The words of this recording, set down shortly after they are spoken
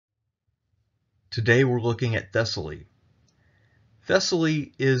Today we're looking at Thessaly.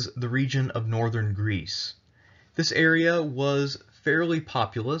 Thessaly is the region of northern Greece. This area was fairly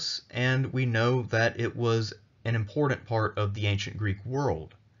populous, and we know that it was an important part of the ancient Greek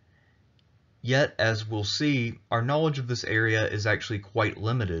world. Yet, as we'll see, our knowledge of this area is actually quite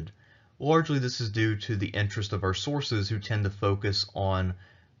limited. Largely this is due to the interest of our sources who tend to focus on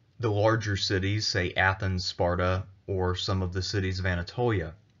the larger cities, say Athens, Sparta, or some of the cities of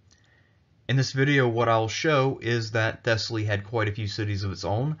Anatolia. In this video, what I'll show is that Thessaly had quite a few cities of its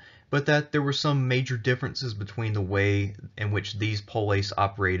own, but that there were some major differences between the way in which these polis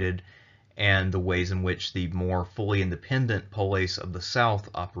operated and the ways in which the more fully independent polis of the south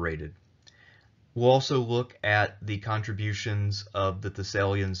operated. We'll also look at the contributions of the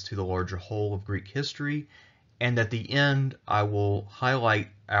Thessalians to the larger whole of Greek history, and at the end I will highlight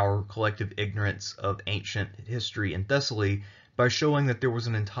our collective ignorance of ancient history in Thessaly by showing that there was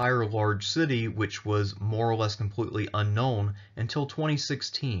an entire large city which was more or less completely unknown until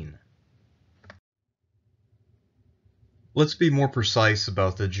 2016. Let's be more precise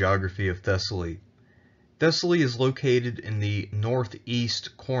about the geography of Thessaly. Thessaly is located in the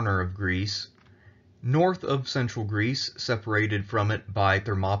northeast corner of Greece, north of central Greece, separated from it by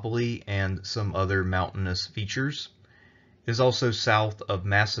Thermopylae and some other mountainous features. It is also south of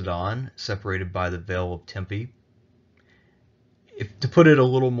Macedon, separated by the Vale of Tempe. To put it a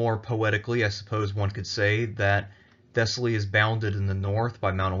little more poetically, I suppose one could say that Thessaly is bounded in the north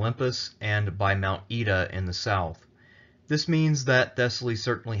by Mount Olympus and by Mount Ida in the south. This means that Thessaly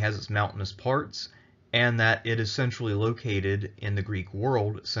certainly has its mountainous parts, and that it is centrally located in the Greek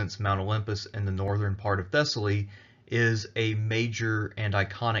world, since Mount Olympus in the northern part of Thessaly is a major and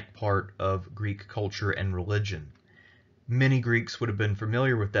iconic part of Greek culture and religion. Many Greeks would have been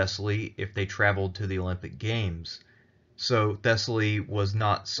familiar with Thessaly if they traveled to the Olympic Games. So Thessaly was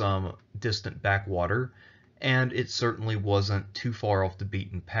not some distant backwater, and it certainly wasn't too far off the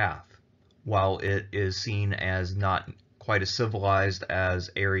beaten path. While it is seen as not quite as civilized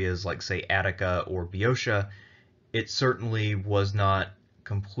as areas like, say, Attica or Boeotia, it certainly was not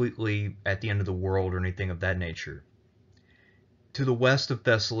completely at the end of the world or anything of that nature. To the west of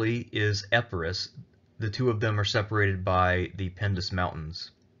Thessaly is Epirus. The two of them are separated by the Pindus Mountains.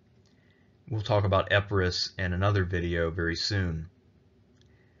 We'll talk about Epirus in another video very soon.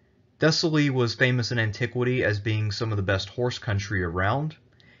 Thessaly was famous in antiquity as being some of the best horse country around,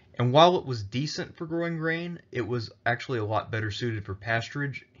 and while it was decent for growing grain, it was actually a lot better suited for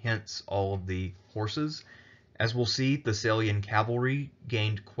pasturage, hence all of the horses. As we'll see, Thessalian cavalry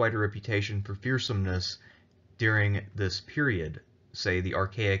gained quite a reputation for fearsomeness during this period, say the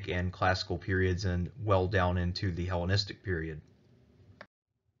Archaic and Classical periods and well down into the Hellenistic period.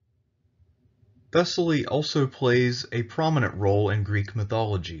 Thessaly also plays a prominent role in Greek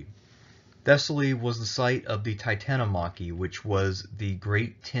mythology. Thessaly was the site of the Titanomachy, which was the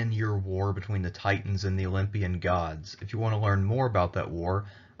great 10-year war between the Titans and the Olympian gods. If you want to learn more about that war,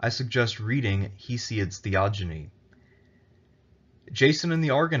 I suggest reading Hesiod's Theogony. Jason and the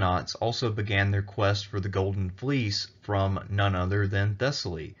Argonauts also began their quest for the Golden Fleece from none other than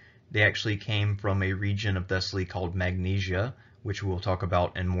Thessaly. They actually came from a region of Thessaly called Magnesia, which we'll talk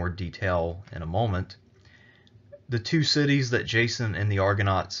about in more detail in a moment. The two cities that Jason and the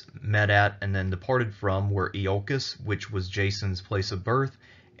Argonauts met at and then departed from were Iolcus, which was Jason's place of birth,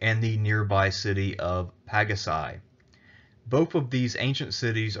 and the nearby city of Pagasai. Both of these ancient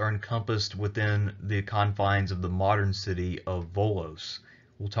cities are encompassed within the confines of the modern city of Volos.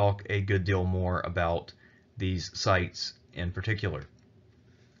 We'll talk a good deal more about these sites in particular.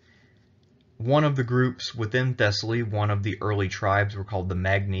 One of the groups within Thessaly, one of the early tribes, were called the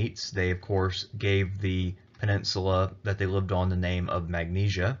Magnetes. They, of course, gave the peninsula that they lived on the name of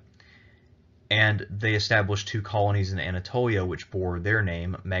Magnesia, and they established two colonies in Anatolia which bore their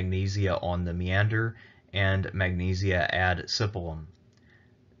name, Magnesia on the Meander and Magnesia ad Sipylum.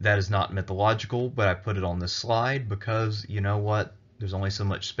 That is not mythological, but I put it on this slide because, you know what, there's only so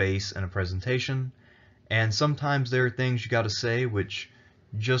much space in a presentation, and sometimes there are things you got to say which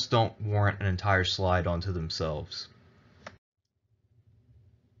just don't warrant an entire slide onto themselves.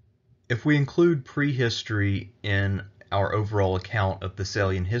 If we include prehistory in our overall account of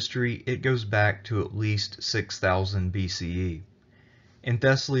Thessalian history, it goes back to at least 6000 BCE. In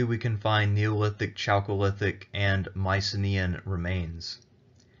Thessaly we can find Neolithic, Chalcolithic, and Mycenaean remains.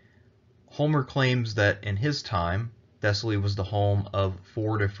 Homer claims that in his time, Thessaly was the home of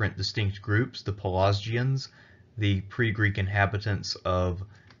 4 different distinct groups: the Pelasgians, the pre-Greek inhabitants of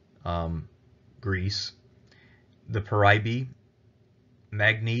Greece, the Paraibi,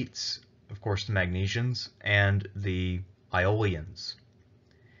 Magnetes, of course the Magnesians, and the Aeolians.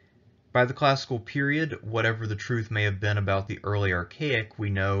 By the classical period, whatever the truth may have been about the early Archaic, we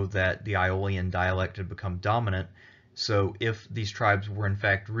know that the Aeolian dialect had become dominant, so if these tribes were in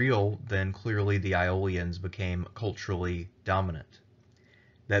fact real, then clearly the Aeolians became culturally dominant.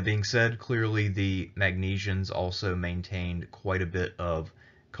 That being said, clearly the Magnesians also maintained quite a bit of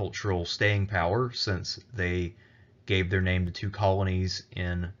cultural staying power, since they gave their name to 2 colonies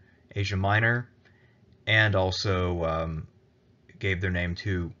in Asia Minor, and also gave their name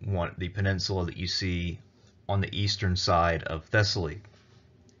to the peninsula that you see on the eastern side of Thessaly.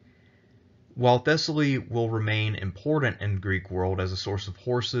 While Thessaly will remain important in the Greek world as a source of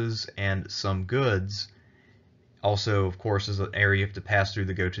horses and some goods, also, of course, as an area you have to pass through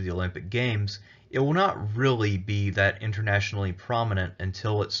to go to the Olympic Games, it will not really be that internationally prominent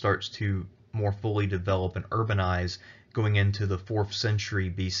until it starts to more fully develop and urbanize going into the 4th century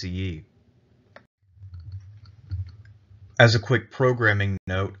BCE. As a quick programming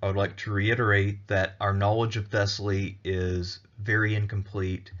note, I would like to reiterate that our knowledge of Thessaly is very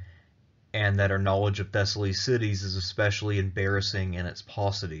incomplete, and that our knowledge of Thessaly's cities is especially embarrassing in its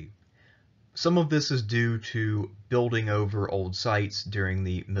paucity. Some of this is due to building over old sites during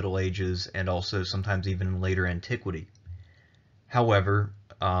the Middle Ages and also sometimes even in later Antiquity. However,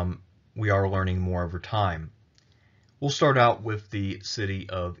 we are learning more over time. We'll start out with the city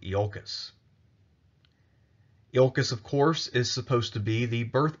of Iolcus. Iolcus, of course, is supposed to be the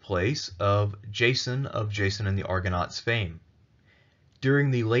birthplace of Jason and the Argonauts fame.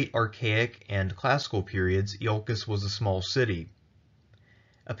 During the late Archaic and Classical periods, Iolcus was a small city.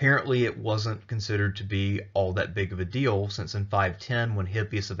 Apparently it wasn't considered to be all that big of a deal, since in 510, when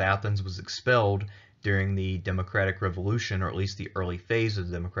Hippias of Athens was expelled during the Democratic Revolution, or at least the early phase of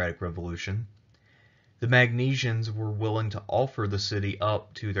the Democratic Revolution, the Magnesians were willing to offer the city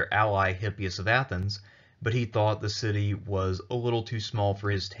up to their ally Hippias of Athens, but he thought the city was a little too small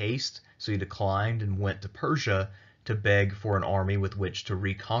for his taste, so he declined and went to Persia to beg for an army with which to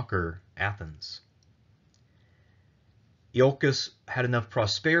reconquer Athens. Iolcus had enough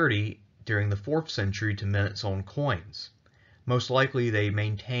prosperity during the 4th century to mint its own coins. Most likely they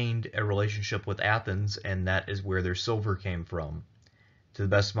maintained a relationship with Athens, and that is where their silver came from. To the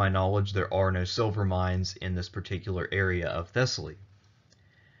best of my knowledge, there are no silver mines in this particular area of Thessaly.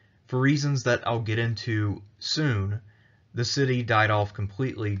 For reasons that I'll get into soon, the city died off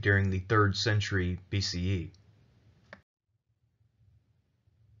completely during the 3rd century BCE.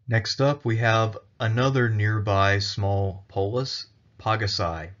 Next up, we have another nearby small polis,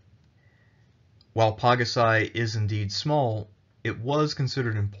 Pagasai. While Pagasai is indeed small, it was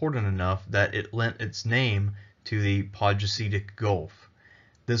considered important enough that it lent its name to the Pagasetic Gulf.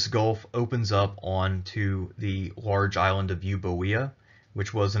 This gulf opens up onto the large island of Euboea,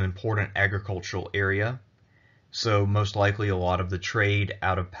 which was an important agricultural area. So most likely a lot of the trade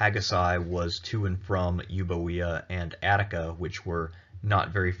out of Pagasai was to and from Euboea and Attica, which were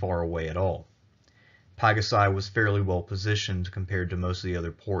not very far away at all. Pagasai was fairly well positioned compared to most of the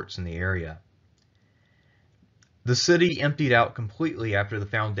other ports in the area. The city emptied out completely after the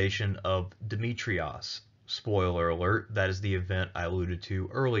foundation of Demetrios. Spoiler alert, that is the event I alluded to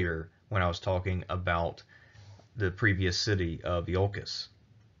earlier when I was talking about the previous city of Iolcus.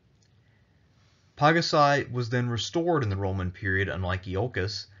 Pagasai was then restored in the Roman period, unlike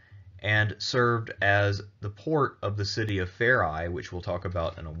Iolcus, and served as the port of the city of Pherae, which we'll talk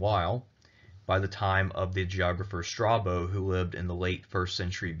about in a while, by the time of the geographer Strabo, who lived in the late 1st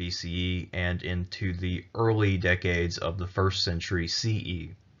century BCE and into the early decades of the 1st century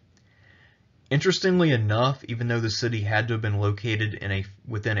CE. Interestingly enough, even though the city had to have been located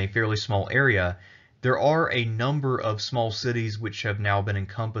within a fairly small area, there are a number of small cities which have now been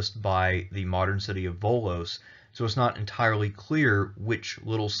encompassed by the modern city of Volos, so it's not entirely clear which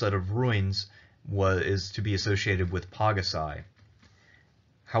little set of ruins is to be associated with Pagasai.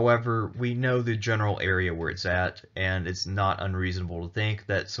 However, we know the general area where it's at, and it's not unreasonable to think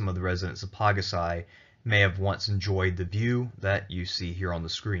that some of the residents of Pagasai may have once enjoyed the view that you see here on the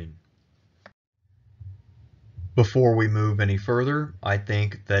screen. Before we move any further, I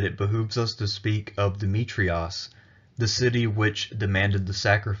think that it behooves us to speak of Demetrios, the city which demanded the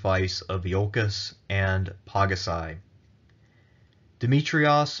sacrifice of Iolcus and Pagasai.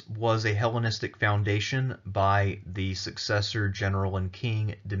 Demetrios was a Hellenistic foundation by the successor general and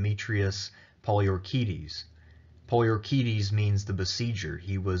king Demetrius Poliorcetes. Poliorcetes means the besieger.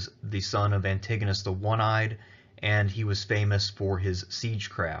 He was the son of Antigonus the One-Eyed, and he was famous for his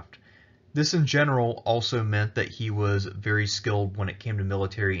siegecraft. This in general also meant that he was very skilled when it came to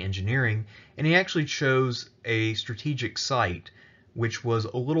military engineering, and he actually chose a strategic site which was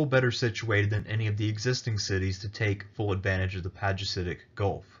a little better situated than any of the existing cities to take full advantage of the Pagasetic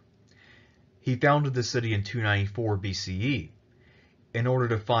Gulf. He founded the city in 294 BCE. In order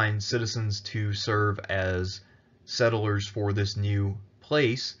to find citizens to serve as settlers for this new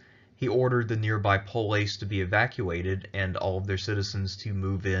place, he ordered the nearby polis to be evacuated and all of their citizens to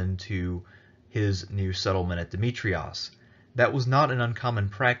move into his new settlement at Demetrios. That was not an uncommon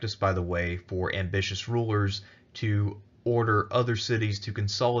practice, by the way, for ambitious rulers to order other cities to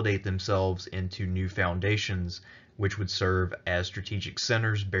consolidate themselves into new foundations, which would serve as strategic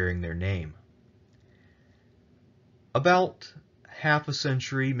centers bearing their name. About half a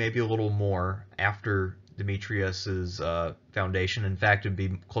century, maybe a little more, after Demetrius's foundation, in fact, it'd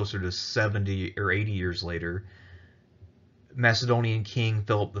be closer to 70 or 80 years later, Macedonian king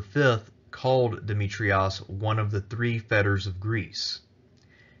Philip V called Demetrios one of the three fetters of Greece.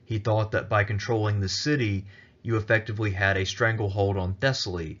 He thought that by controlling the city, you effectively had a stranglehold on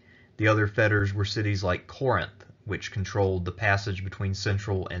Thessaly. The other fetters were cities like Corinth, which controlled the passage between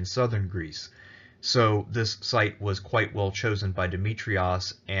central and southern Greece. So this site was quite well chosen by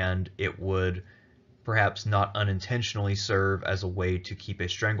Demetrios, and it would perhaps not unintentionally serve as a way to keep a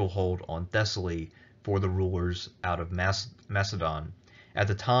stranglehold on Thessaly for the rulers out of Macedon. At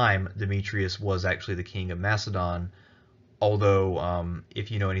the time, Demetrius was actually the king of Macedon, although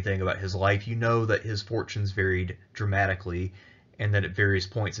if you know anything about his life, you know that his fortunes varied dramatically, and that at various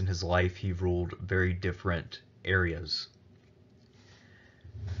points in his life he ruled very different areas.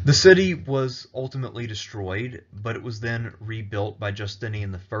 The city was ultimately destroyed, but it was then rebuilt by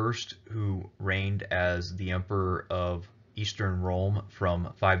Justinian I, who reigned as the emperor of Eastern Rome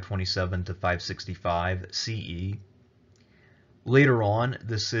from 527 to 565 CE. Later on,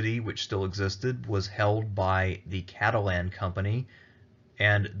 the city, which still existed, was held by the Catalan Company,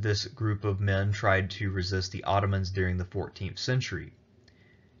 and this group of men tried to resist the Ottomans during the 14th century.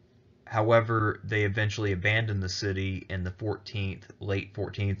 However, they eventually abandoned the city in the 14th, late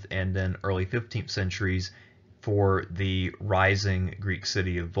 14th, and then early 15th centuries for the rising Greek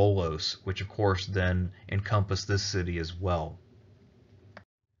city of Volos, which of course then encompassed this city as well.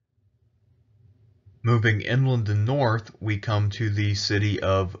 Moving inland and north, we come to the city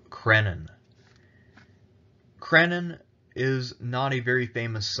of Crenon. Crenon is not a very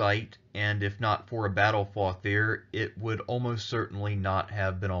famous site, and if not for a battle fought there, it would almost certainly not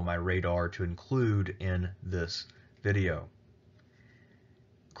have been on my radar to include in this video.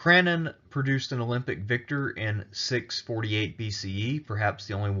 Crenon produced an Olympic victor in 648 BCE, perhaps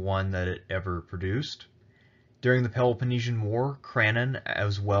the only one that it ever produced. During the Peloponnesian War, Crenon,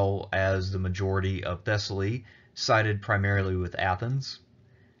 as well as the majority of Thessaly, sided primarily with Athens.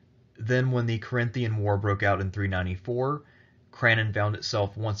 Then when the Corinthian War broke out in 394, Crenon found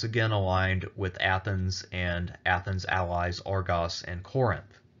itself once again aligned with Athens and Athens' allies Argos and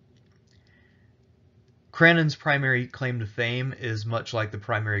Corinth. Crenon's primary claim to fame is much like the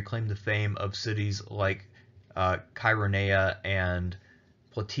primary claim to fame of cities like Chaeronea and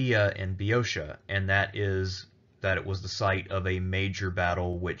Plataea in Boeotia, and that is that it was the site of a major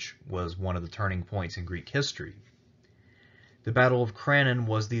battle which was one of the turning points in Greek history. The Battle of Crenon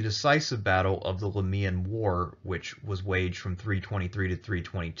was the decisive battle of the Lamian War, which was waged from 323 to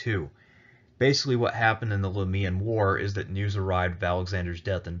 322. Basically what happened in the Lamian War is that news arrived of Alexander's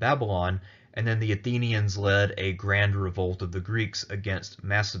death in Babylon, and then the Athenians led a grand revolt of the Greeks against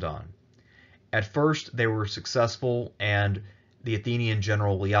Macedon. At first they were successful, and the Athenian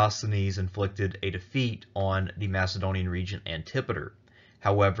general Leosthenes inflicted a defeat on the Macedonian regent Antipater.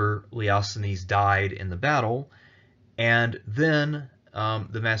 However, Leosthenes died in the battle, and then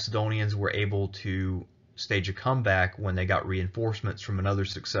the Macedonians were able to stage a comeback when they got reinforcements from another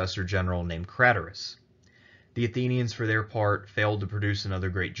successor general named Craterus. The Athenians, for their part, failed to produce another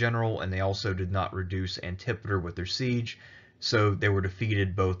great general, and they also did not reduce Antipater with their siege, so they were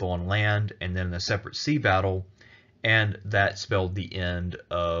defeated both on land and then in a separate sea battle, and that spelled the end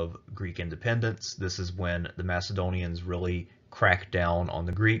of Greek independence. This is when the Macedonians really cracked down on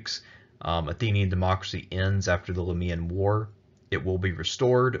the Greeks. Athenian democracy ends after the Lamian War. It will be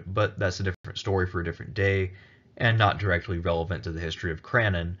restored, but that's a different story for a different day, and not directly relevant to the history of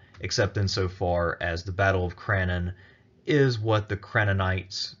Crenon, except insofar as the Battle of Crenon is what the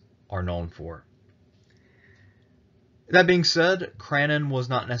Crenonites are known for. That being said, Crenon was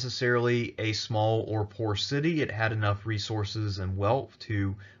not necessarily a small or poor city. It had enough resources and wealth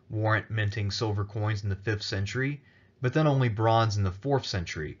to warrant minting silver coins in the 5th century, but then only bronze in the 4th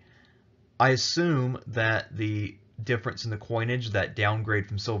century. I assume that the difference in the coinage, that downgrade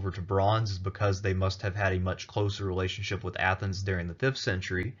from silver to bronze, is because they must have had a much closer relationship with Athens during the 5th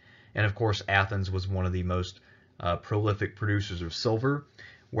century. And of course, Athens was one of the most prolific producers of silver.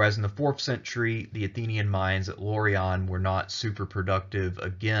 whereas in the 4th century, the Athenian mines at Laurion were not super productive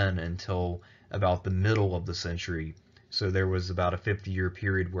again until about the middle of the century. So there was about a 50-year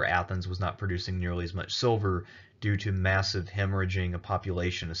period where Athens was not producing nearly as much silver due to massive hemorrhaging of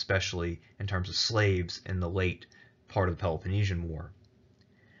population, especially in terms of slaves in the late part of the Peloponnesian War.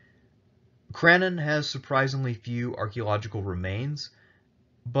 Cranon has surprisingly few archaeological remains,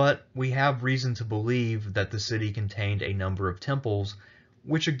 but we have reason to believe that the city contained a number of temples,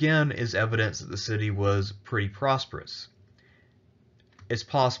 which again is evidence that the city was pretty prosperous. It's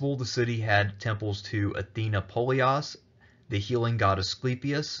possible the city had temples to Athena Polias, the healing god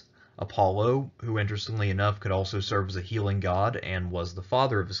Asclepius, Apollo, who interestingly enough could also serve as a healing god and was the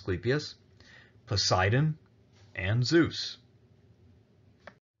father of Asclepius, Poseidon, and Zeus.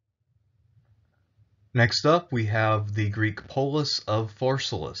 Next up, we have the Greek polis of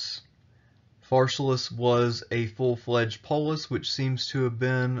Pharsalus. Pharsalus was a full-fledged polis which seems to have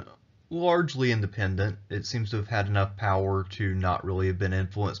been largely independent. It seems to have had enough power to not really have been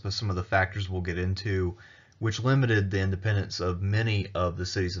influenced by some of the factors we'll get into, which limited the independence of many of the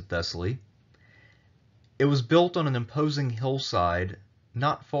cities of Thessaly. It was built on an imposing hillside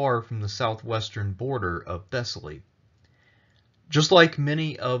not far from the southwestern border of Thessaly. Just like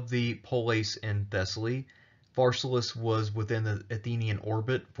many of the polis in Thessaly, Pharsalus was within the Athenian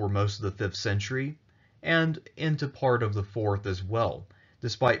orbit for most of the 5th century, and into part of the 4th as well,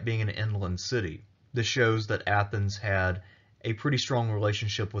 despite being an inland city. This shows that Athens had a pretty strong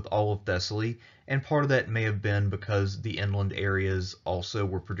relationship with all of Thessaly, and part of that may have been because the inland areas also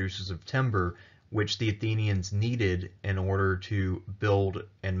were producers of timber, which the Athenians needed in order to build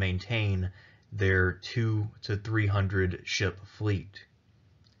and maintain their 200 to 300 ship fleet.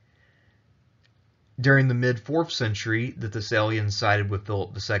 During the mid-4th century, the Thessalians sided with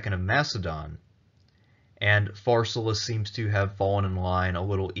Philip II of Macedon, and Pharsalus seems to have fallen in line a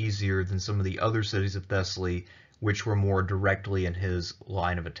little easier than some of the other cities of Thessaly, which were more directly in his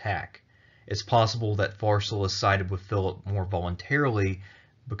line of attack. It's possible that Pharsalus sided with Philip more voluntarily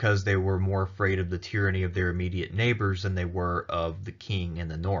because they were more afraid of the tyranny of their immediate neighbors than they were of the king in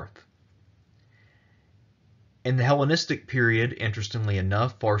the north. In the Hellenistic period, interestingly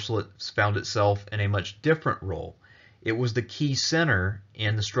enough, Pharsalus found itself in a much different role. It was the key center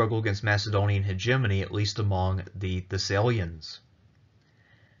in the struggle against Macedonian hegemony, at least among the Thessalians.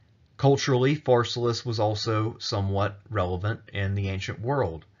 Culturally, Pharsalus was also somewhat relevant in the ancient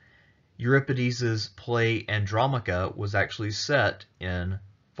world. Euripides' play Andromache was actually set in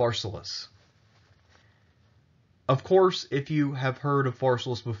Pharsalus. Of course, if you have heard of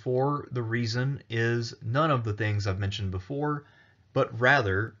Pharsalus before, the reason is none of the things I've mentioned before, but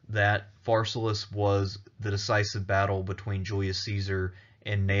rather that Pharsalus was the decisive battle between Julius Caesar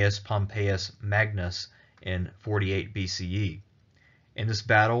and Gnaeus Pompeius Magnus in 48 BCE. In this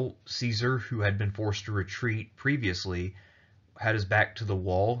battle, Caesar, who had been forced to retreat previously, had his back to the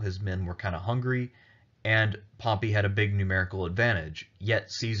wall, his men were kind of hungry, and Pompey had a big numerical advantage.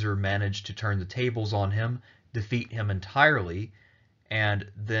 Yet Caesar managed to turn the tables on him, defeat him entirely, and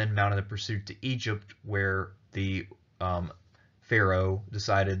then mounted a pursuit to Egypt, where the Pharaoh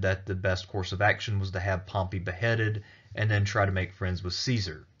decided that the best course of action was to have Pompey beheaded and then try to make friends with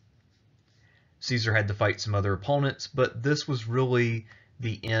Caesar. Caesar had to fight some other opponents, but this was really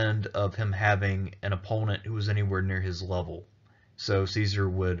the end of him having an opponent who was anywhere near his level. So Caesar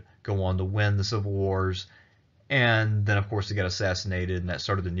would go on to win the civil wars, and then of course he got assassinated, and that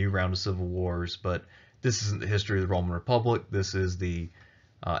started a new round of civil wars. But this isn't the history of the Roman Republic. This is the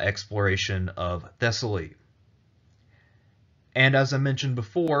exploration of Thessaly. And as I mentioned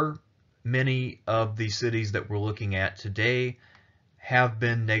before, many of the cities that we're looking at today have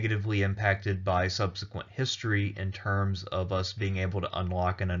been negatively impacted by subsequent history in terms of us being able to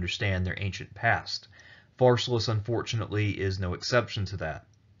unlock and understand their ancient past. Pharsalus, unfortunately, is no exception to that.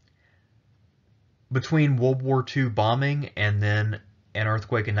 Between World War II bombing and then an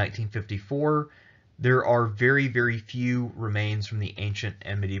earthquake in 1954, there are very, very few remains from the ancient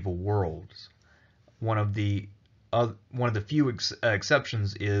and medieval worlds. One of the few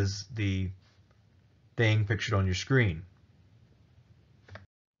exceptions is the thing pictured on your screen.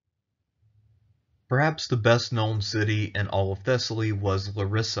 Perhaps the best known city in all of Thessaly was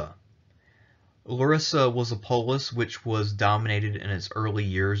Larissa. Larissa was a polis which was dominated in its early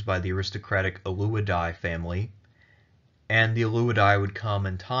years by the aristocratic Aleuadae family, and the Aleuadae would come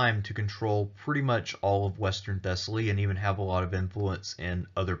in time to control pretty much all of western Thessaly and even have a lot of influence in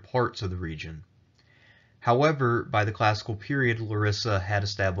other parts of the region. However, by the classical period, Larissa had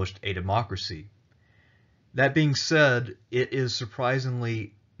established a democracy. That being said, it is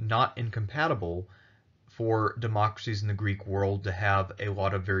surprisingly not incompatible for democracies in the Greek world to have a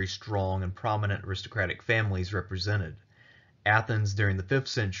lot of very strong and prominent aristocratic families represented. Athens during the 5th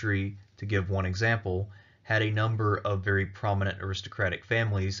century, to give one example, had a number of very prominent aristocratic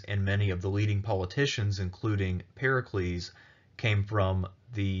families, and many of the leading politicians, including Pericles, came from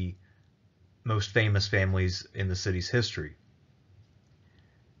the most famous families in the city's history.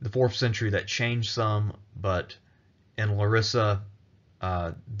 The 4th century that changed some, but in Larissa,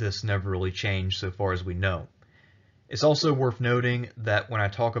 this never really changed so far as we know. It's also worth noting that when I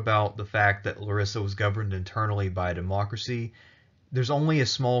talk about the fact that Larissa was governed internally by a democracy, there's only a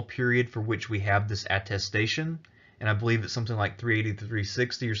small period for which we have this attestation, and I believe it's something like 380 to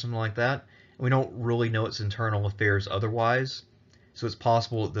 360 or something like that. And we don't really know its internal affairs otherwise, so it's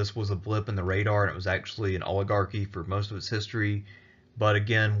possible that this was a blip in the radar and it was actually an oligarchy for most of its history. But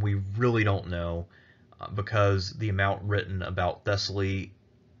again, we really don't know because the amount written about Thessaly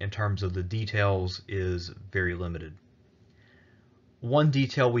in terms of the details is very limited. One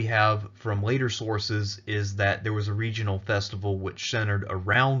detail we have from later sources is that there was a regional festival which centered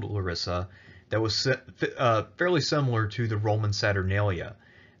around Larissa that was fairly similar to the Roman Saturnalia.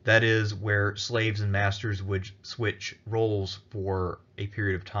 That is, where slaves and masters would switch roles for a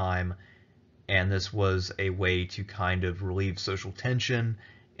period of time, and this was a way to kind of relieve social tension,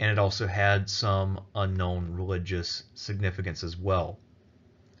 and it also had some unknown religious significance as well.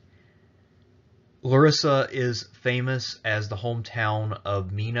 Larissa is famous as the hometown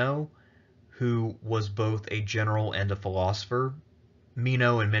of Meno, who was both a general and a philosopher.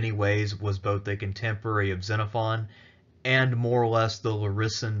 Meno, in many ways, was both a contemporary of Xenophon and more or less the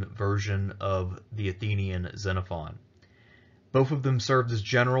Larissan version of the Athenian Xenophon. Both of them served as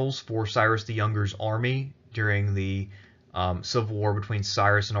generals for Cyrus the Younger's army during the civil war between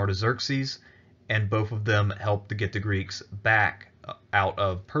Cyrus and Artaxerxes, and both of them helped to get the Greeks back out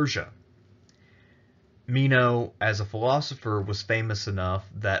of Persia. Meno, as a philosopher, was famous enough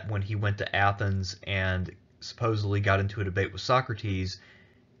that when he went to Athens and supposedly got into a debate with Socrates,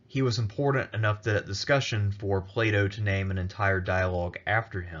 he was important enough that at discussion for Plato to name an entire dialogue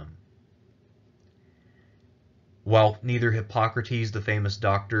after him. While neither Hippocrates, the famous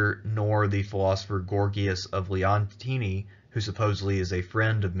doctor, nor the philosopher Gorgias of Leontini, who supposedly is a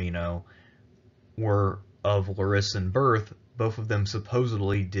friend of Meno, were of Larissan birth, both of them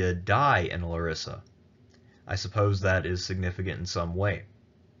supposedly did die in Larissa. I suppose that is significant in some way.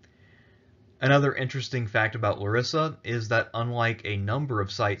 Another interesting fact about Larissa is that unlike a number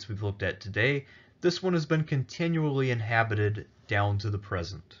of sites we've looked at today, this one has been continually inhabited down to the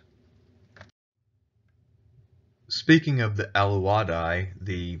present. Speaking of the Aleuadae,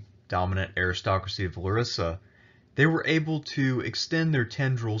 the dominant aristocracy of Larissa, they were able to extend their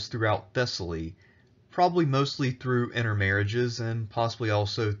tendrils throughout Thessaly, probably mostly through intermarriages and possibly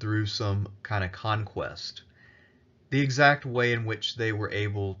also through some kind of conquest. The exact way in which they were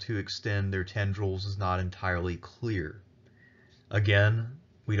able to extend their tendrils is not entirely clear. Again,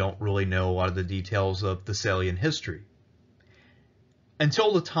 we don't really know a lot of the details of Thessalian history.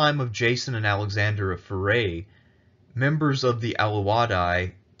 Until the time of Jason and Alexander of Pherae, members of the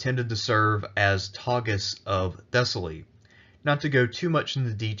Aleuadae tended to serve as Tagus of Thessaly. Not to go too much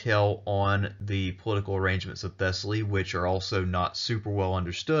into detail on the political arrangements of Thessaly, which are also not super well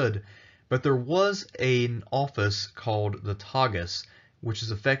understood, but there was an office called the Tagus, which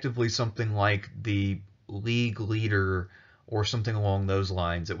is effectively something like the league leader or something along those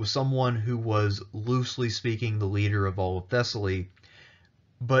lines. It was someone who was, loosely speaking, the leader of all of Thessaly,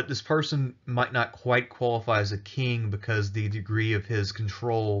 but this person might not quite qualify as a king because the degree of his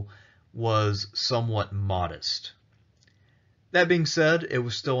control was somewhat modest. That being said, it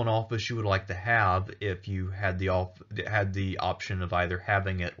was still an office you would like to have if you had the option of either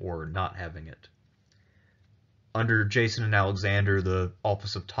having it or not having it. Under Jason and Alexander, the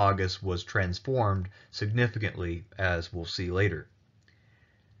office of Tagus was transformed significantly, as we'll see later.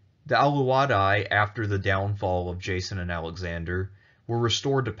 The Aleuadae, after the downfall of Jason and Alexander, were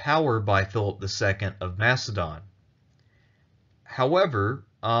restored to power by Philip II of Macedon. However,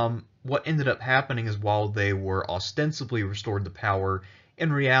 what ended up happening is while they were ostensibly restored to power,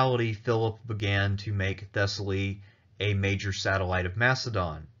 in reality Philip began to make Thessaly a major satellite of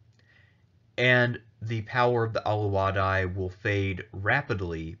Macedon. And the power of the Aleuadae will fade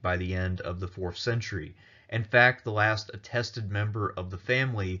rapidly by the end of the 4th century. In fact, the last attested member of the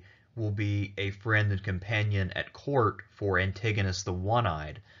family will be a friend and companion at court for Antigonus the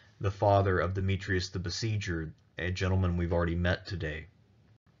One-Eyed, the father of Demetrius the Besieger, a gentleman we've already met today.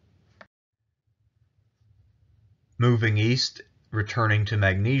 Moving east, returning to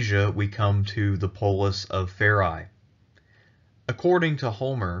Magnesia, we come to the polis of Pherae. According to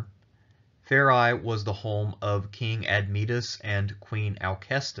Homer, Pherae was the home of King Admetus and Queen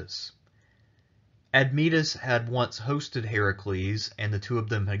Alcestis. Admetus had once hosted Heracles, and the two of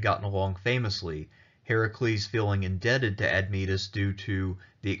them had gotten along famously, Heracles feeling indebted to Admetus due to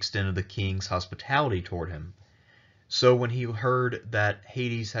the extent of the king's hospitality toward him. So when he heard that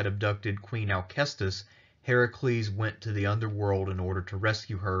Hades had abducted Queen Alcestis, Heracles went to the underworld in order to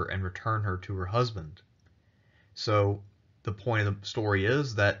rescue her and return her to her husband. So the point of the story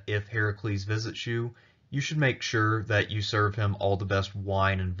is that if Heracles visits you, you should make sure that you serve him all the best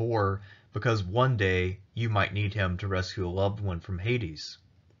wine and boar, because one day you might need him to rescue a loved one from Hades.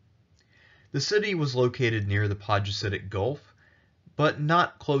 The city was located near the Pagasetic Gulf, but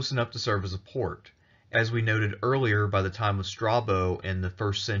not close enough to serve as a port. As we noted earlier, by the time of Strabo in the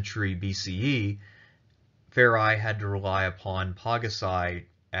 1st century BCE, Pherae had to rely upon Pagasae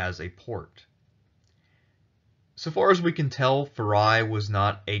as a port. So far as we can tell, Pherae was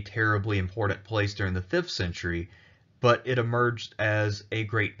not a terribly important place during the 5th century, but it emerged as a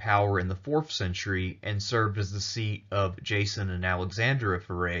great power in the 4th century and served as the seat of Jason and Alexander of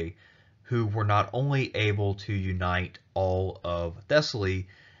Pherae, who were not only able to unite all of Thessaly,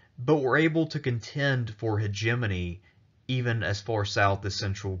 but were able to contend for hegemony even as far south as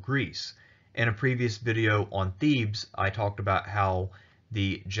central Greece. In a previous video on Thebes, I talked about how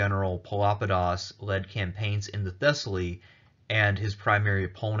the general Pelopidas led campaigns into Thessaly, and his primary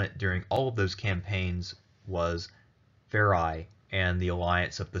opponent during all of those campaigns was Pherae and the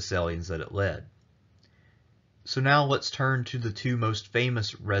alliance of Thessalians that it led. So now let's turn to the two most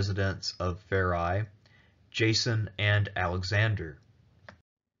famous residents of Pherae, Jason and Alexander.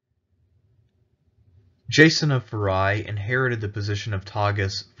 Jason of Pherae inherited the position of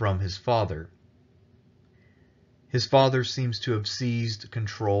Tagus from his father. His father seems to have seized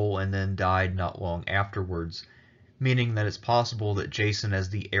control and then died not long afterwards, meaning that it's possible that Jason, as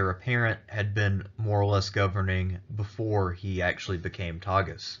the heir apparent, had been more or less governing before he actually became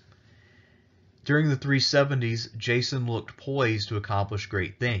Tagus. During the 370s, Jason looked poised to accomplish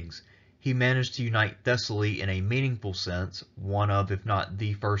great things. He managed to unite Thessaly in a meaningful sense, one of, if not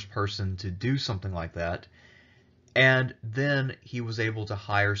the first person to do something like that, and then he was able to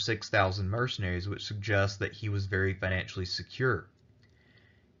hire 6,000 mercenaries, which suggests that he was very financially secure.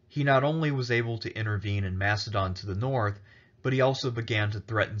 He not only was able to intervene in Macedon to the north, but he also began to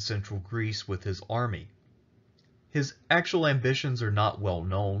threaten central Greece with his army. His actual ambitions are not well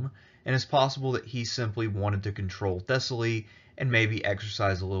known, and it's possible that he simply wanted to control Thessaly and maybe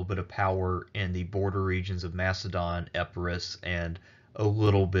exercise a little bit of power in the border regions of Macedon, Epirus, and a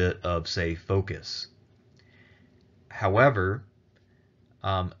little bit of, say, Phocis. However,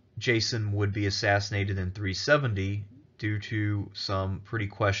 Jason would be assassinated in 370 due to some pretty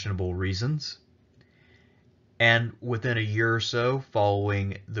questionable reasons. And within a year or so,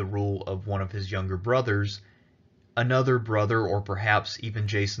 following the rule of one of his younger brothers, another brother, or perhaps even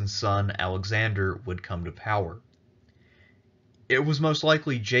Jason's son, Alexander, would come to power. It was most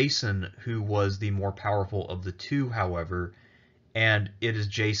likely Jason who was the more powerful of the two, however, and it is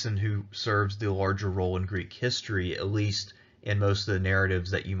Jason who serves the larger role in Greek history, at least in most of the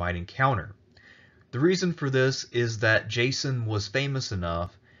narratives that you might encounter. The reason for this is that Jason was famous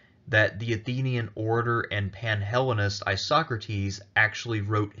enough that the Athenian orator and Pan-Hellenist Isocrates actually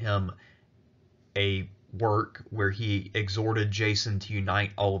wrote him a work where he exhorted Jason to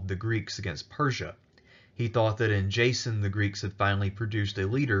unite all of the Greeks against Persia. He thought that in Jason the Greeks had finally produced a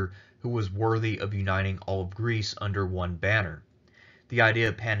leader who was worthy of uniting all of Greece under one banner. The idea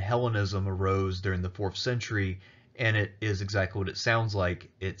of Pan-Hellenism arose during the 4th century, and it is exactly what it sounds like.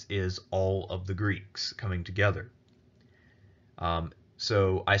 It is all of the Greeks coming together.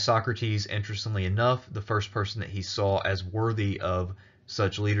 So Isocrates, interestingly enough, the first person that he saw as worthy of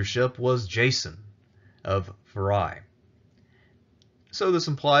such leadership was Jason of Pherae. So this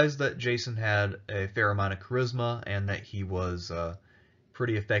implies that Jason had a fair amount of charisma and that he was a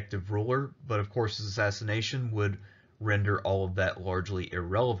pretty effective ruler, but of course his assassination would render all of that largely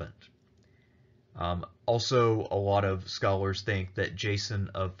irrelevant. Also, a lot of scholars think that Jason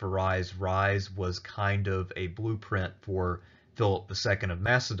of Pherae's rise was kind of a blueprint for Philip II of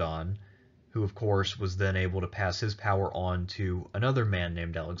Macedon, who of course was then able to pass his power on to another man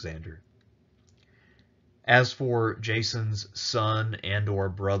named Alexander. As for Jason's son and or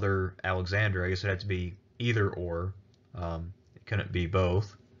brother Alexander, I guess it'd have to be either or. It couldn't be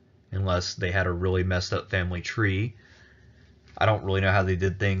both, unless they had a really messed up family tree. I don't really know how they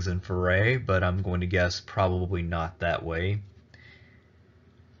did things in Pherae, but I'm going to guess probably not that way.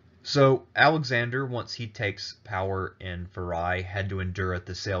 So Alexander, once he takes power in Pherae, had to endure a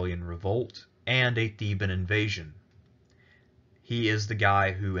Thessalian revolt and a Theban invasion. He is the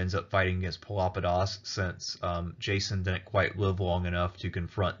guy who ends up fighting against Pelopidas, since Jason didn't quite live long enough to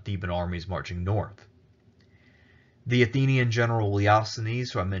confront Theban armies marching north. The Athenian general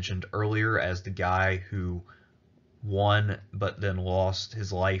Leosthenes, who I mentioned earlier as the guy who won but then lost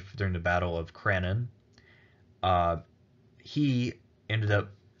his life during the Battle of Cranon, he ended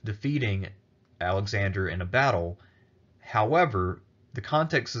up defeating Alexander in a battle. However, the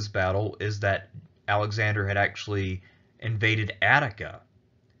context of this battle is that Alexander had actually invaded Attica.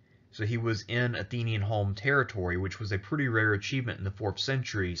 So he was in Athenian home territory, which was a pretty rare achievement in the 4th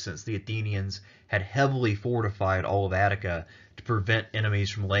century, since the Athenians had heavily fortified all of Attica to prevent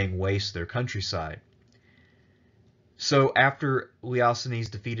enemies from laying waste their countryside. So after Leosthenes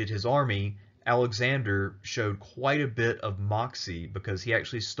defeated his army, Alexander showed quite a bit of moxie, because he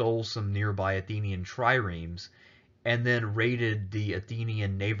actually stole some nearby Athenian triremes and then raided the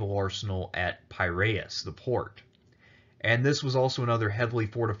Athenian naval arsenal at Piraeus, the port. And this was also another heavily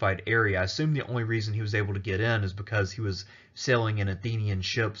fortified area. I assume the only reason he was able to get in is because he was sailing in Athenian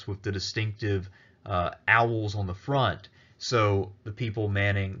ships with the distinctive owls on the front. So the people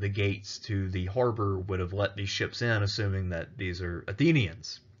manning the gates to the harbor would have let these ships in, assuming that these are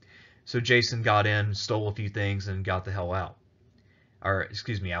Athenians. So Jason got in, stole a few things, and got the hell out. Or,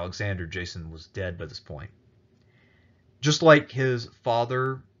 excuse me, Alexander. Jason was dead by this point. Just like his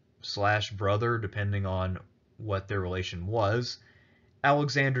father/brother, depending on what their relation was,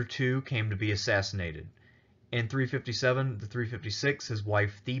 Alexander too came to be assassinated. In 357 to 356, his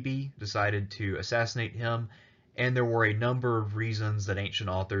wife Thebe decided to assassinate him, and there were a number of reasons that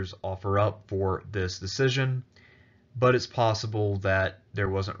ancient authors offer up for this decision, but it's possible that there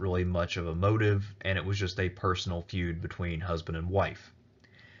wasn't really much of a motive, and it was just a personal feud between husband and wife.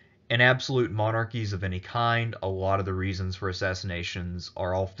 In absolute monarchies of any kind, a lot of the reasons for assassinations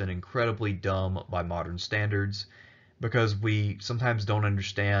are often incredibly dumb by modern standards, because we sometimes don't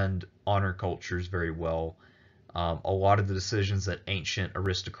understand honor cultures very well. A lot of the decisions that ancient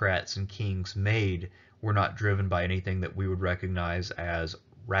aristocrats and kings made were not driven by anything that we would recognize as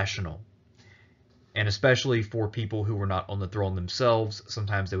rational. And especially for people who were not on the throne themselves,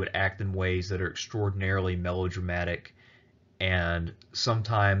 sometimes they would act in ways that are extraordinarily melodramatic and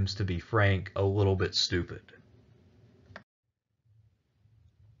sometimes, to be frank, a little bit stupid.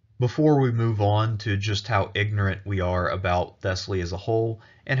 Before we move on to just how ignorant we are about Thessaly as a whole,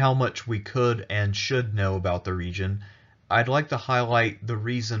 and how much we could and should know about the region, I'd like to highlight the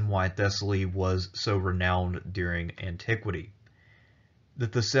reason why Thessaly was so renowned during antiquity. The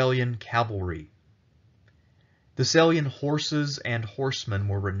Thessalian cavalry. Thessalian horses and horsemen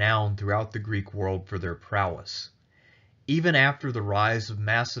were renowned throughout the Greek world for their prowess. Even after the rise of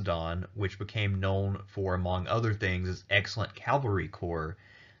Macedon, which became known for, among other things, its excellent cavalry corps,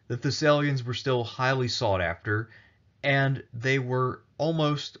 the Thessalians were still highly sought after, and they were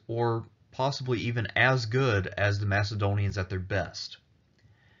almost or possibly even as good as the Macedonians at their best.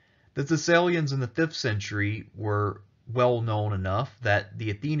 The Thessalians in the 5th century were well known enough that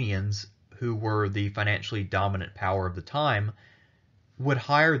the Athenians, who were the financially dominant power of the time, would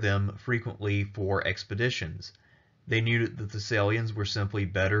hire them frequently for expeditions. They knew that the Thessalians were simply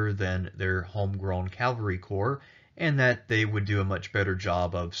better than their homegrown cavalry corps, and that they would do a much better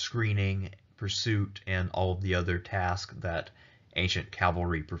job of screening, pursuit, and all of the other tasks that ancient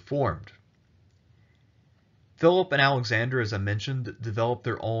cavalry performed. Philip and Alexander, as I mentioned, developed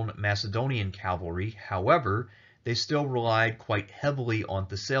their own Macedonian cavalry. However, they still relied quite heavily on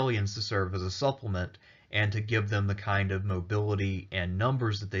Thessalians to serve as a supplement and to give them the kind of mobility and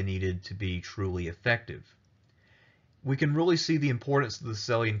numbers that they needed to be truly effective. We can really see the importance of the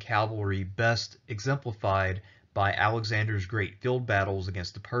Thessalian cavalry best exemplified by Alexander's great field battles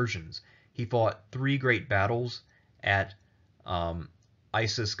against the Persians. He fought 3 great battles at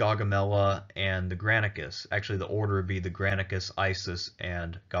Issus, Gaugamela, and the Granicus. Actually, the order would be the Granicus, Issus,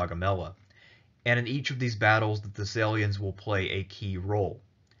 and Gaugamela. And in each of these battles, the Thessalians will play a key role.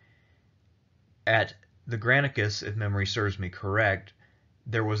 At the Granicus, if memory serves me correct,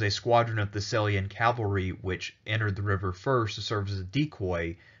 there was a squadron of Thessalian cavalry which entered the river first to serve as a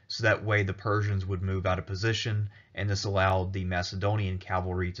decoy, so that way the Persians would move out of position, and this allowed the Macedonian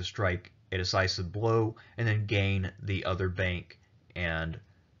cavalry to strike a decisive blow and then gain the other bank and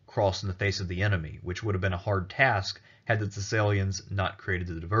cross in the face of the enemy, which would have been a hard task had the Thessalians not created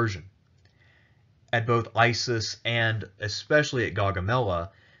the diversion. At both Issus and especially at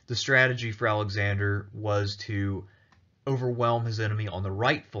Gaugamela, the strategy for Alexander was to overwhelm his enemy on the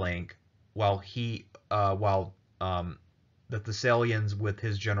right flank, while the Thessalians with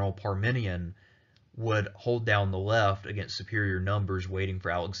his general Parmenion would hold down the left against superior numbers, waiting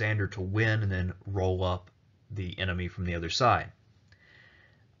for Alexander to win and then roll up the enemy from the other side.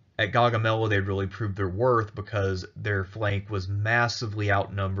 At Gaugamela, they really proved their worth because their flank was massively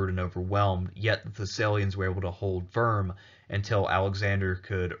outnumbered and overwhelmed, yet the Thessalians were able to hold firm until Alexander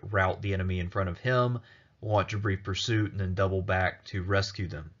could rout the enemy in front of him, launch a brief pursuit, and then double back to rescue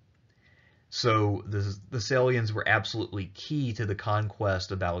them. So the Thessalians were absolutely key to the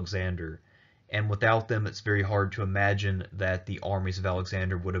conquest of Alexander, and without them it's very hard to imagine that the armies of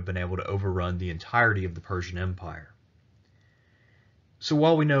Alexander would have been able to overrun the entirety of the Persian Empire. So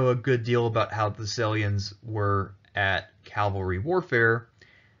while we know a good deal about how the Thessalians were at cavalry warfare,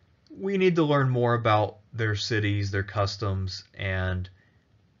 we need to learn more about their cities, their customs, and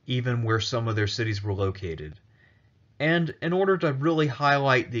even where some of their cities were located. And in order to really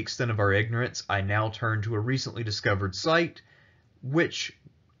highlight the extent of our ignorance, I now turn to a recently discovered site, which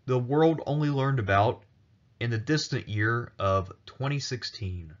the world only learned about in the distant year of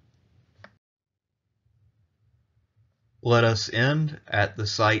 2016. Let us end at the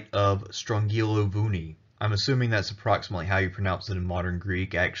site of Strongylo. I'm assuming that's approximately how you pronounce it in modern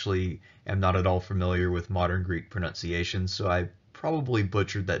Greek. I actually am not at all familiar with modern Greek pronunciation, so I probably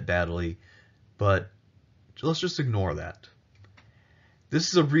butchered that badly, but let's just ignore that. This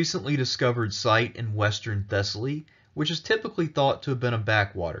is a recently discovered site in western Thessaly, which is typically thought to have been a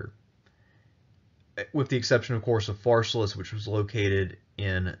backwater, with the exception, of course, of Pharsalus, which was located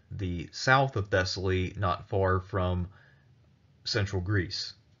in the south of Thessaly, not far from central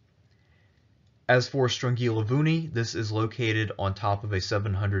Greece. As for Strongylo, this is located on top of a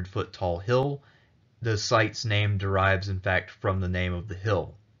 700-foot tall hill. The site's name derives, in fact, from the name of the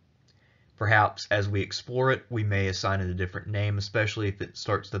hill. Perhaps as we explore it, we may assign it a different name, especially if it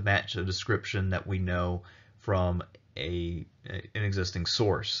starts to match a description that we know from an existing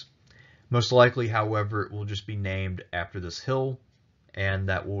source. Most likely, however, it will just be named after this hill, and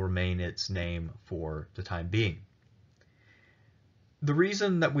that will remain its name for the time being. The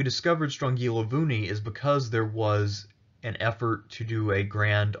reason that we discovered Strongylo is because there was an effort to do a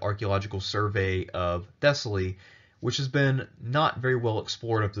grand archaeological survey of Thessaly, which has been not very well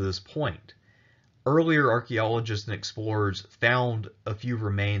explored up to this point. Earlier archaeologists and explorers found a few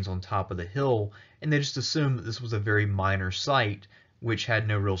remains on top of the hill, and they just assumed that this was a very minor site, which had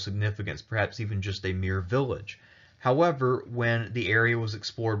no real significance, perhaps even just a mere village. However, when the area was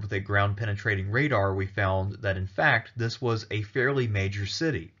explored with a ground-penetrating radar, we found that in fact this was a fairly major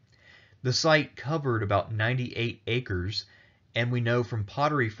city. The site covered about 98 acres, and we know from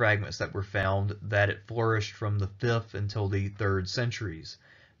pottery fragments that were found that it flourished from the 5th until the 3rd centuries.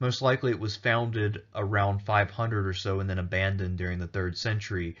 Most likely it was founded around 500 or so and then abandoned during the 3rd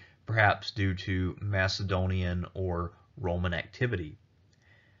century, perhaps due to Macedonian or Roman activity.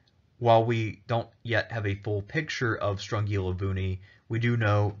 While we don't yet have a full picture of Strongylo, we do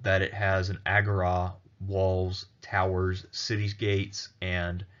know that it has an agora, walls, towers, city gates,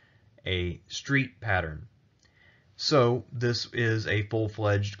 and a street pattern. So this is a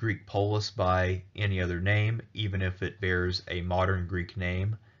full-fledged Greek polis by any other name, even if it bears a modern Greek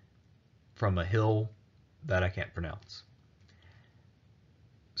name from a hill that I can't pronounce.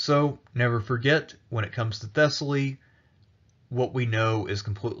 So never forget, when it comes to Thessaly, what we know is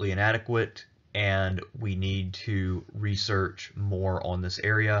completely inadequate, and we need to research more on this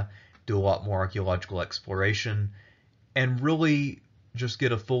area, do a lot more archaeological exploration, and really just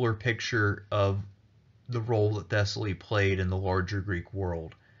get a fuller picture of the role that Thessaly played in the larger Greek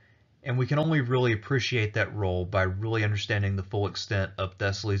world. And we can only really appreciate that role by really understanding the full extent of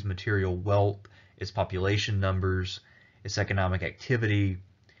Thessaly's material wealth, its population numbers, its economic activity,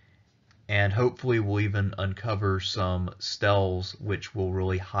 and hopefully we'll even uncover some steles which will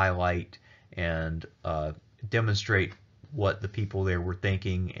really highlight and demonstrate what the people there were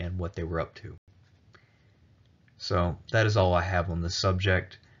thinking and what they were up to. So that is all I have on this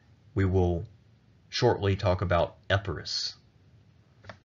subject. We will shortly talk about Epirus.